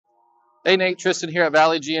Hey Nate, Tristan here at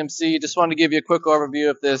Valley GMC. Just wanted to give you a quick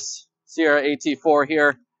overview of this Sierra AT4 here.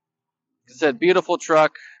 Like I said, beautiful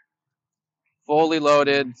truck, fully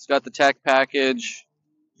loaded. It's got the tech package,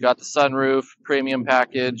 got the sunroof, premium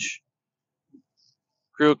package,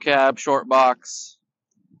 crew cab, short box,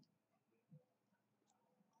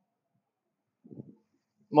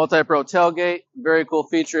 multi-pro tailgate. Very cool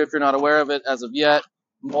feature if you're not aware of it as of yet.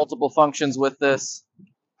 Multiple functions with this.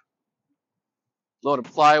 Load of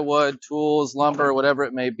plywood, tools, lumber, whatever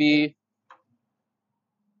it may be.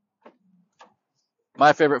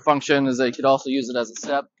 My favorite function is that you could also use it as a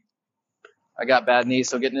step. I got bad knees,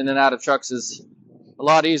 so getting in and out of trucks is a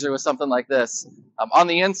lot easier with something like this. On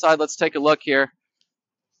the inside, let's take a look here.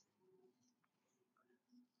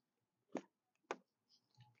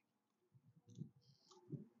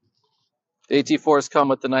 The AT4s come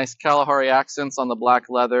with the nice Kalahari accents on the black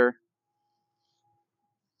leather.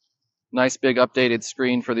 Nice big updated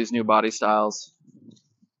screen for these new body styles.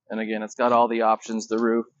 And again, it's got all the options, the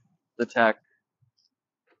roof, the tech,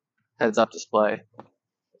 heads-up display.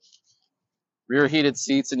 Rear heated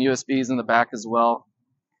seats and USBs in the back as well.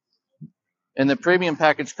 And the premium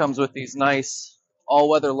package comes with these nice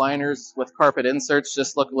all-weather liners with carpet inserts.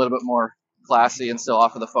 Just look a little bit more classy and still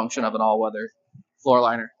offer the function of an all-weather floor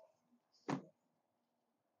liner.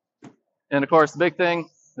 And of course, the big thing,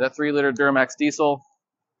 that 3-liter Duramax diesel.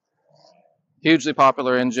 Hugely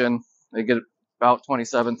popular engine. They get about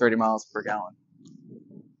 27, 30 miles per gallon.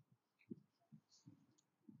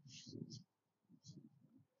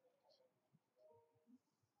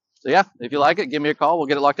 So yeah, if you like it, give me a call. We'll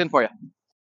get it locked in for you.